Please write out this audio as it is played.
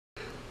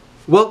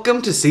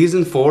Welcome to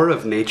Season 4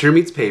 of Nature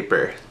Meets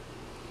Paper.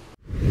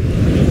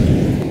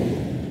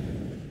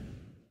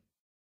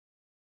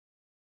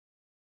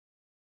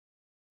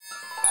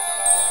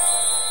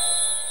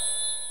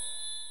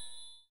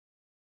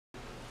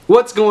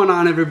 What's going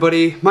on,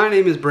 everybody? My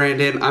name is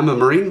Brandon. I'm a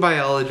marine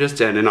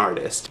biologist and an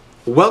artist.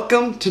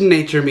 Welcome to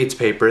Nature Meets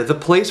Paper, the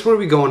place where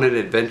we go on an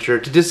adventure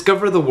to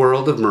discover the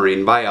world of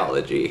marine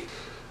biology.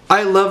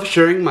 I love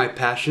sharing my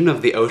passion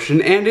of the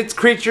ocean and its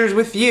creatures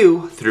with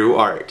you through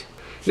art.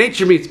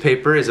 Nature Meets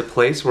Paper is a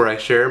place where I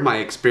share my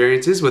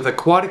experiences with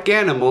aquatic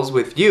animals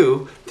with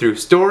you through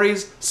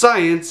stories,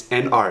 science,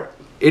 and art.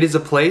 It is a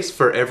place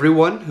for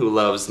everyone who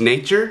loves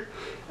nature,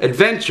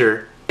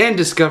 adventure, and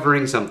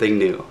discovering something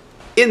new.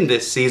 In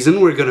this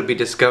season, we're going to be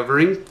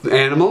discovering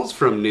animals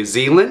from New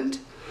Zealand,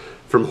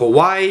 from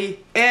Hawaii,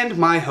 and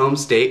my home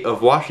state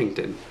of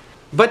Washington.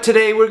 But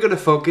today we're going to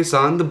focus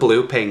on the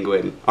blue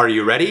penguin. Are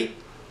you ready?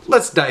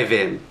 Let's dive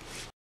in.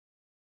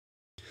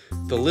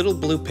 The little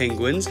blue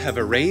penguins have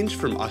a range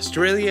from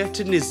Australia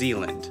to New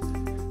Zealand.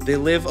 They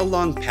live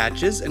along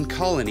patches and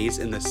colonies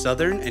in the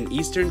southern and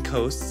eastern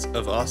coasts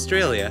of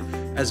Australia,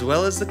 as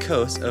well as the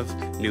coast of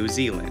New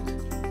Zealand.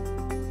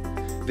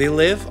 They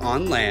live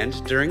on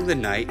land during the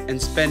night and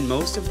spend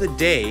most of the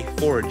day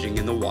foraging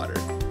in the water.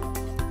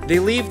 They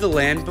leave the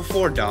land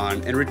before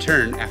dawn and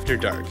return after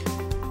dark.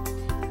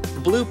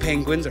 Blue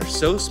penguins are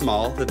so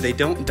small that they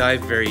don't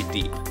dive very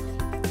deep.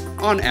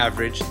 On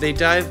average, they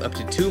dive up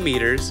to 2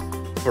 meters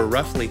for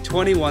roughly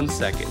 21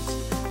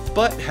 seconds,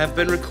 but have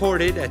been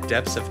recorded at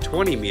depths of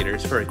 20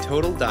 meters for a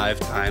total dive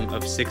time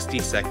of 60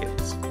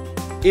 seconds.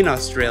 In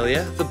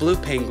Australia, the blue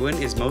penguin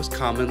is most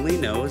commonly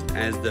known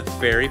as the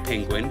fairy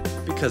penguin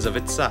because of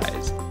its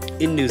size.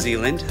 In New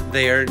Zealand,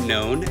 they are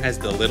known as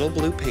the little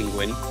blue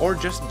penguin or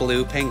just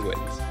blue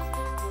penguins.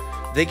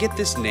 They get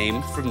this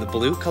name from the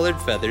blue-colored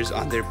feathers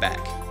on their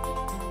back.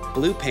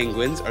 Blue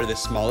penguins are the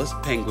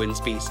smallest penguin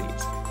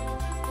species.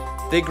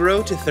 They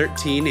grow to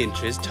 13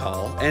 inches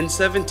tall and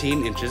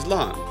 17 inches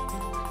long.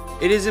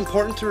 It is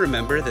important to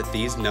remember that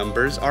these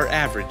numbers are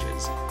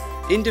averages.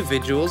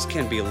 Individuals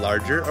can be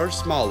larger or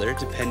smaller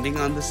depending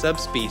on the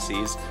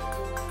subspecies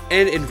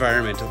and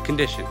environmental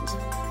conditions.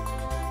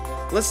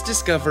 Let's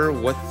discover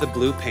what the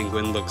blue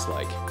penguin looks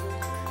like.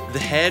 The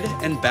head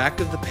and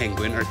back of the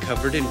penguin are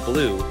covered in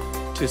blue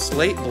to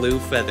slate blue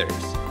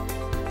feathers.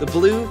 The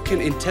blue can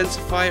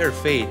intensify or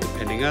fade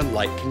depending on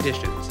light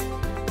conditions.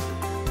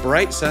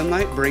 Bright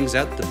sunlight brings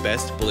out the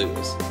best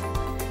blues.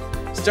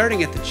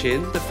 Starting at the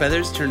chin, the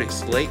feathers turn a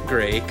slate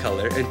gray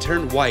color and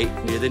turn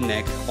white near the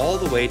neck all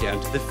the way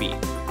down to the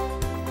feet.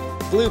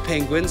 Blue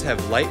penguins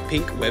have light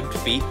pink webbed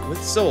feet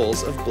with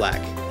soles of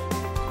black.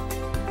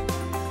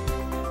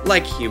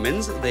 Like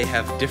humans, they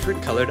have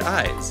different colored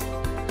eyes.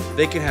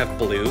 They can have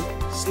blue,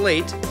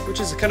 slate, which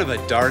is kind of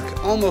a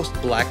dark, almost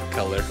black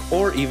color,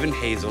 or even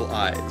hazel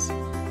eyes.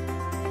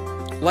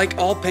 Like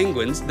all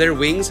penguins, their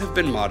wings have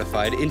been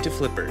modified into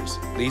flippers.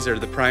 These are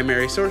the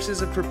primary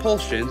sources of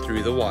propulsion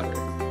through the water.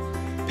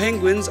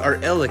 Penguins are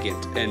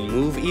elegant and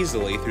move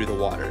easily through the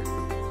water.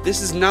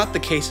 This is not the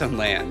case on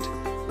land.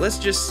 Let's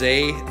just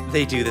say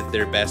they do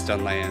their best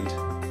on land.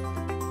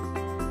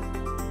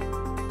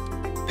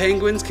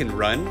 Penguins can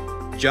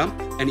run, jump,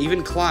 and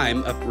even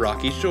climb up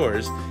rocky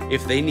shores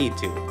if they need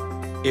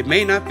to. It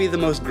may not be the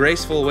most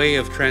graceful way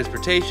of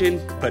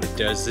transportation, but it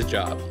does the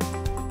job.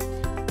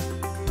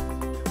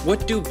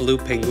 What do blue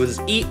penguins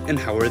eat and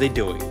how are they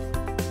doing?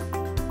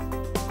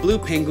 Blue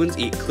penguins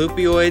eat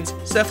clupioids,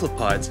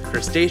 cephalopods,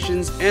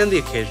 crustaceans, and the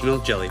occasional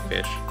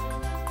jellyfish.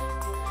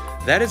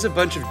 That is a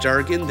bunch of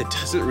jargon that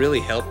doesn't really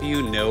help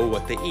you know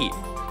what they eat.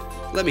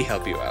 Let me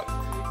help you out.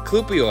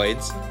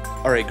 Clupioids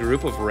are a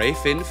group of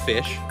ray-finned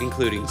fish,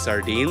 including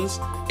sardines,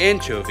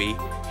 anchovy,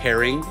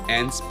 herring,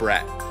 and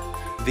sprat.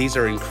 These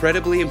are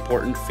incredibly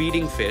important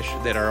feeding fish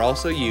that are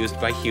also used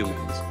by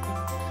humans.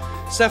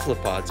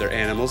 Cephalopods are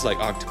animals like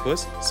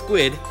octopus,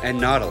 squid, and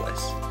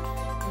nautilus.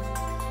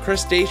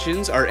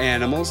 Crustaceans are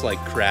animals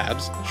like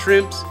crabs,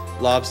 shrimps,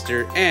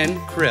 lobster, and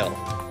krill.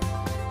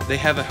 They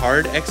have a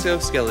hard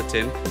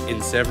exoskeleton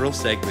in several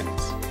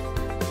segments.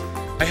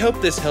 I hope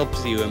this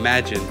helps you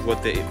imagine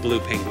what the blue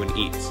penguin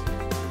eats.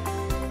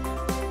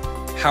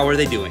 How are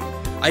they doing?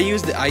 I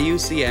use the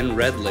IUCN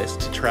Red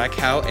List to track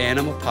how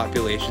animal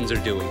populations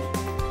are doing.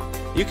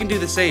 You can do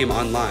the same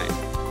online.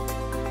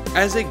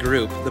 As a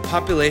group, the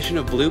population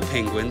of blue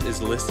penguins is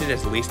listed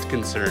as least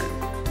concern.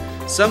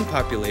 Some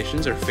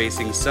populations are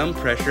facing some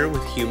pressure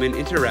with human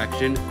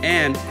interaction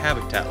and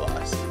habitat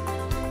loss.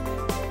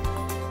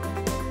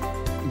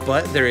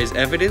 But there is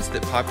evidence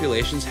that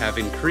populations have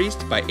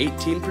increased by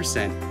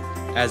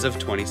 18% as of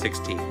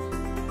 2016.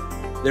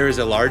 There is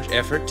a large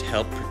effort to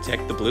help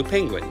protect the blue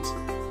penguins.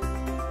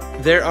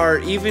 There are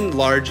even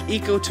large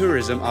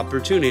ecotourism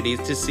opportunities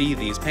to see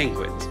these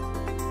penguins.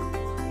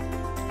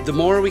 The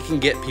more we can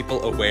get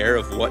people aware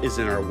of what is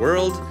in our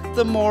world,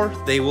 the more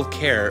they will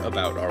care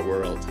about our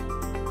world.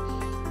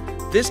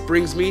 This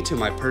brings me to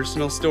my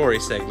personal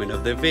story segment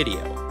of the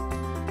video.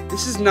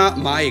 This is not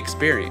my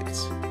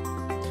experience.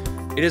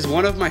 It is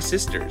one of my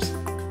sisters.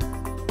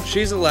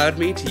 She's allowed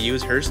me to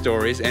use her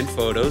stories and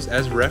photos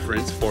as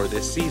reference for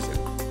this season.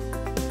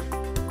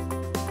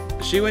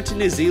 She went to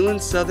New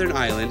Zealand's Southern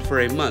Island for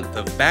a month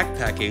of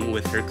backpacking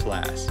with her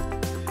class.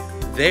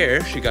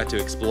 There, she got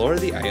to explore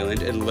the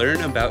island and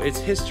learn about its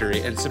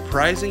history and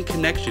surprising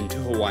connection to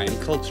Hawaiian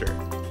culture.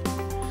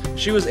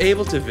 She was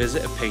able to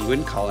visit a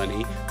penguin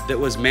colony that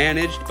was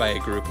managed by a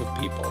group of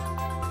people.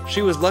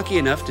 She was lucky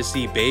enough to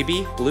see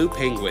baby blue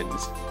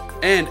penguins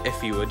and a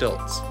few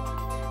adults.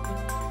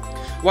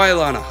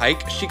 While on a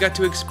hike, she got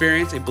to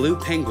experience a blue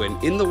penguin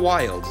in the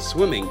wild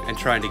swimming and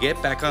trying to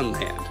get back on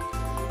land.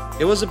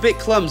 It was a bit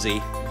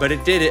clumsy, but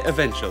it did it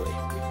eventually.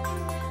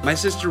 My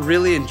sister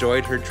really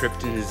enjoyed her trip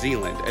to New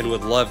Zealand and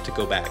would love to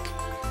go back.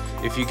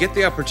 If you get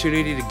the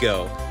opportunity to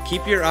go,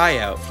 keep your eye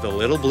out for the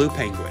little blue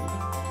penguin.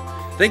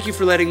 Thank you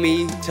for letting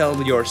me tell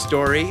your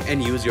story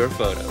and use your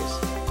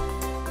photos.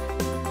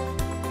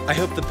 I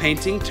hope the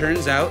painting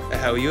turns out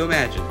how you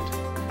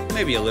imagined,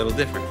 maybe a little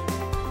different.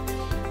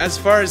 As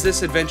far as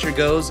this adventure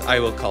goes, I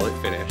will call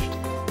it finished.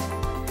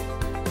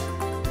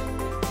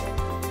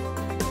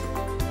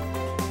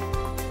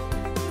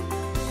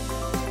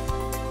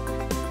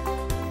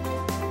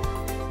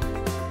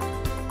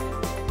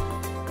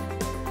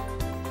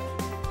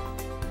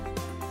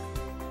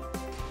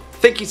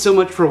 Thank you so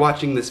much for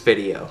watching this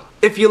video.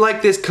 If you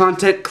like this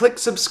content, click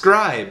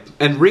subscribe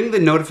and ring the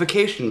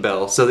notification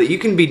bell so that you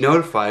can be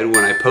notified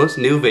when I post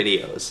new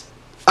videos.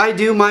 I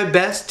do my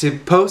best to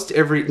post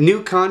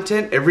new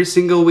content every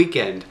single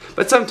weekend,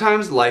 but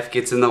sometimes life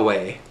gets in the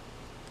way.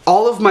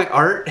 All of my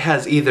art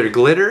has either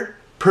glitter,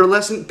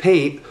 pearlescent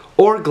paint,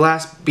 or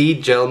glass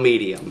bead gel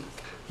medium.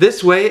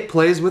 This way it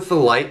plays with the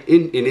light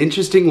in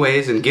interesting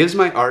ways and gives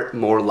my art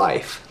more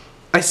life.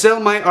 I sell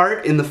my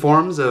art in the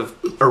forms of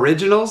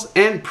originals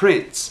and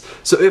prints,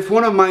 so if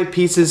one of my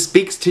pieces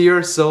speaks to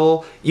your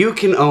soul, you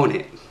can own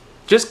it.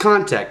 Just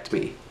contact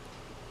me.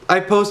 I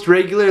post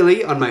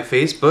regularly on my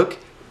Facebook,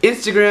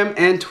 Instagram,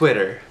 and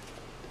Twitter.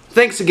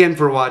 Thanks again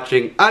for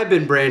watching. I've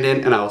been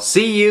Brandon, and I'll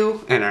see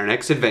you in our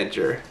next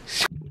adventure.